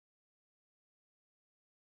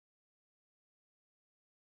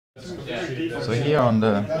So here on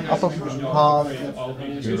the upper half,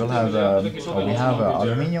 we will have or we have an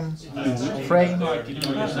aluminium frame.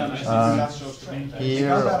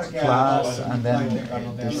 Here glass, and then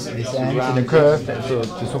this end in a curve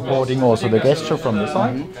to supporting also the gesture from the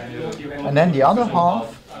side. And then the other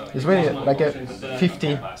half is really like a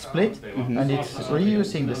 50 split, and it's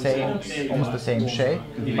reusing the same, almost the same shape,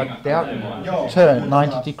 but they are turned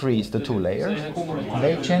 90 degrees, the two layers. And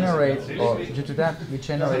they generate, or due to that, we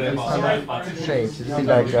generate these kind of shapes. It's a bit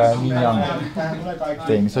like a yin yang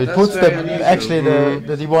thing. So it puts actually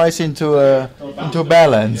the device into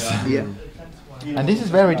balance. Yeah. And this is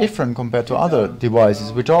very different compared to other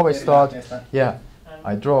devices, which always start, yeah,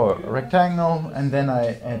 I draw a rectangle and then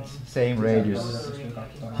I add same radius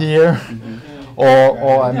here,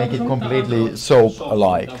 or I make it completely soap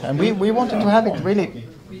alike. And we wanted to have it really,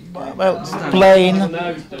 well,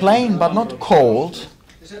 plain but not cold.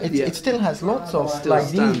 It still has lots of like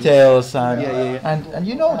details and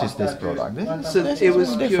you notice this product. This it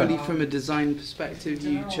was purely from a design perspective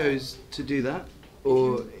you chose to do that?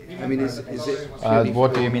 Or, I mean, is it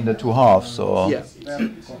what do you mean, the two halves? Or? Yeah.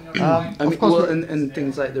 I mean, well, and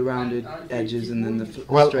things like the rounded edges and then the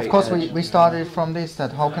straight of course, edge. we started from this,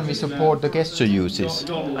 that how can we support the gesture uses?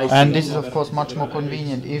 And this is, of course, much more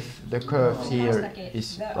convenient if the curve here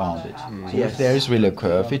is rounded. So if there is really a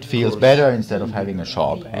curve, it feels better instead of having a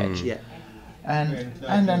sharp edge. Yeah.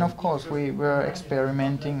 And then, of course, we were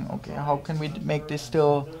experimenting, okay, how can we make this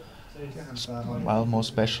still more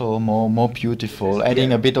special, more beautiful,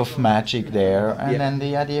 adding a bit of magic there, and then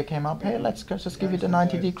the idea came up, hey, let's just give it a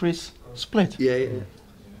 90 degrees split. Yeah.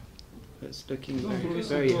 It's looking very,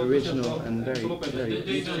 very original and very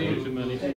beautiful.